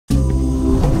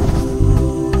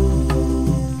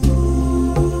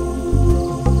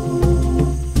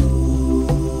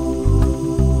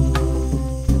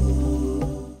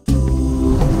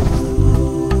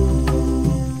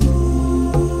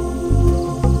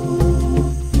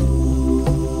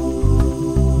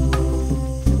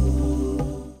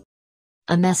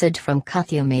A message from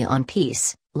Kuthumi on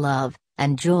peace, love,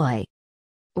 and joy.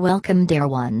 Welcome, dear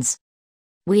ones.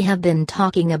 We have been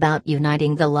talking about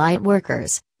uniting the light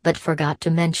workers, but forgot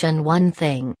to mention one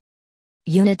thing.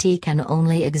 Unity can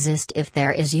only exist if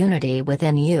there is unity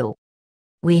within you.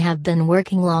 We have been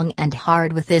working long and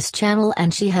hard with this channel,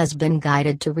 and she has been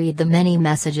guided to read the many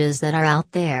messages that are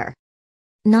out there.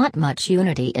 Not much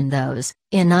unity in those,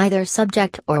 in either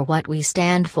subject or what we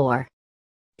stand for.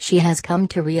 She has come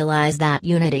to realize that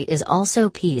unity is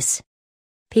also peace.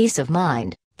 Peace of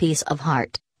mind, peace of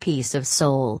heart, peace of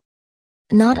soul.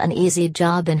 Not an easy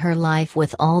job in her life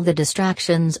with all the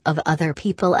distractions of other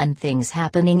people and things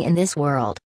happening in this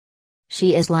world.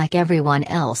 She is like everyone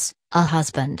else, a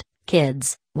husband,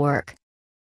 kids, work.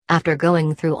 After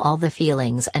going through all the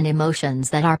feelings and emotions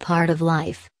that are part of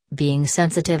life, being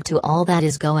sensitive to all that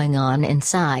is going on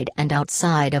inside and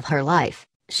outside of her life,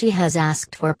 she has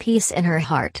asked for peace in her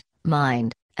heart,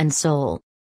 mind, and soul.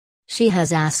 She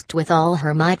has asked with all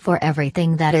her might for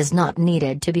everything that is not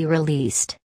needed to be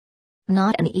released.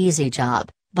 Not an easy job,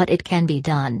 but it can be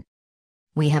done.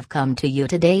 We have come to you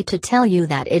today to tell you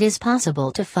that it is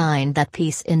possible to find that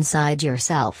peace inside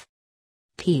yourself.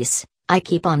 Peace, I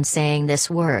keep on saying this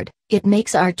word, it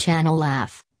makes our channel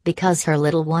laugh, because her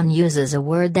little one uses a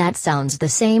word that sounds the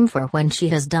same for when she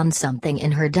has done something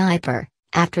in her diaper.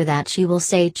 After that she will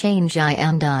say, change, I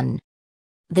am done.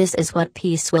 This is what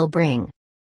peace will bring.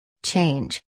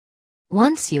 Change.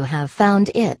 Once you have found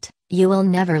it, you will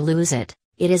never lose it,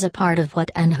 it is a part of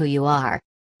what and who you are.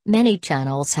 Many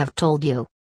channels have told you.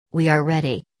 We are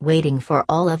ready, waiting for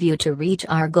all of you to reach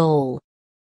our goal.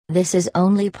 This is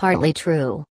only partly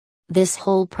true. This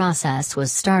whole process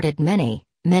was started many,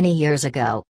 many years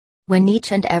ago. When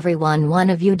each and every one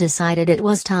of you decided it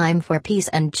was time for peace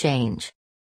and change.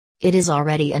 It is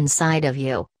already inside of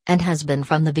you, and has been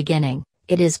from the beginning,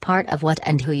 it is part of what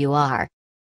and who you are.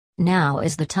 Now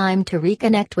is the time to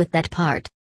reconnect with that part.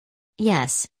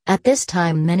 Yes, at this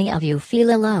time many of you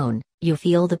feel alone, you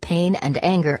feel the pain and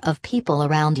anger of people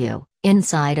around you,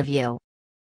 inside of you.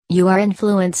 You are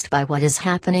influenced by what is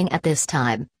happening at this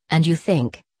time, and you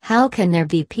think, how can there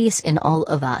be peace in all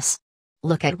of us?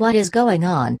 Look at what is going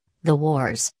on, the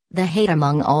wars, the hate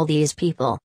among all these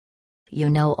people. You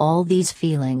know all these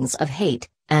feelings of hate,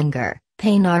 anger,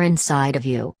 pain are inside of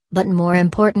you, but more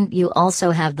important, you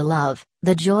also have the love,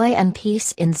 the joy and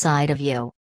peace inside of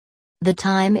you. The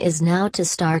time is now to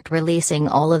start releasing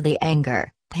all of the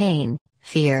anger, pain,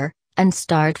 fear, and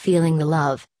start feeling the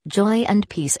love, joy and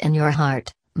peace in your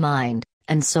heart, mind,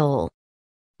 and soul.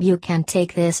 You can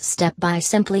take this step by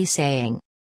simply saying,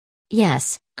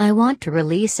 yes, I want to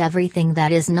release everything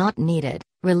that is not needed,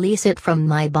 release it from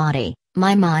my body,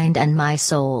 my mind and my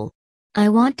soul. I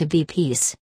want to be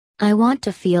peace. I want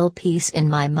to feel peace in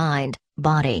my mind,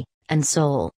 body, and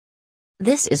soul.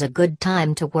 This is a good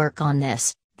time to work on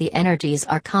this. The energies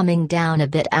are coming down a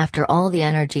bit after all the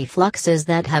energy fluxes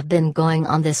that have been going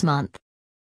on this month.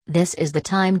 This is the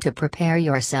time to prepare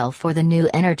yourself for the new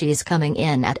energies coming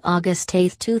in at August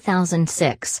 8,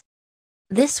 2006.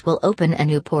 This will open a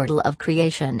new portal of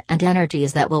creation and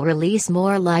energies that will release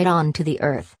more light onto the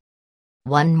earth.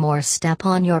 One more step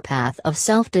on your path of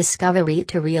self-discovery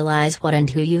to realize what and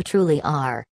who you truly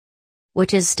are.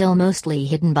 Which is still mostly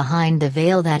hidden behind the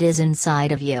veil that is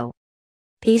inside of you.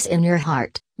 Peace in your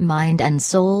heart, mind and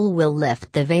soul will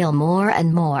lift the veil more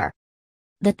and more.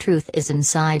 The truth is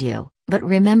inside you, but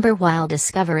remember, while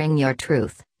discovering your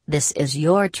truth, this is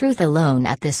your truth alone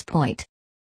at this point.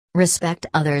 Respect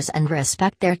others and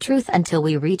respect their truth until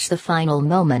we reach the final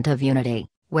moment of unity,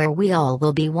 where we all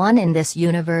will be one in this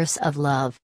universe of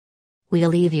love. We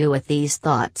leave you with these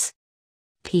thoughts.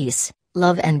 Peace,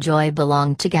 love and joy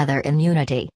belong together in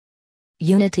unity.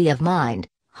 Unity of mind,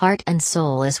 heart and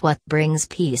soul is what brings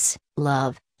peace,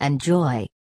 love, and joy.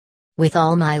 With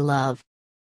all my love.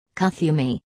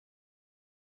 Kuthumi.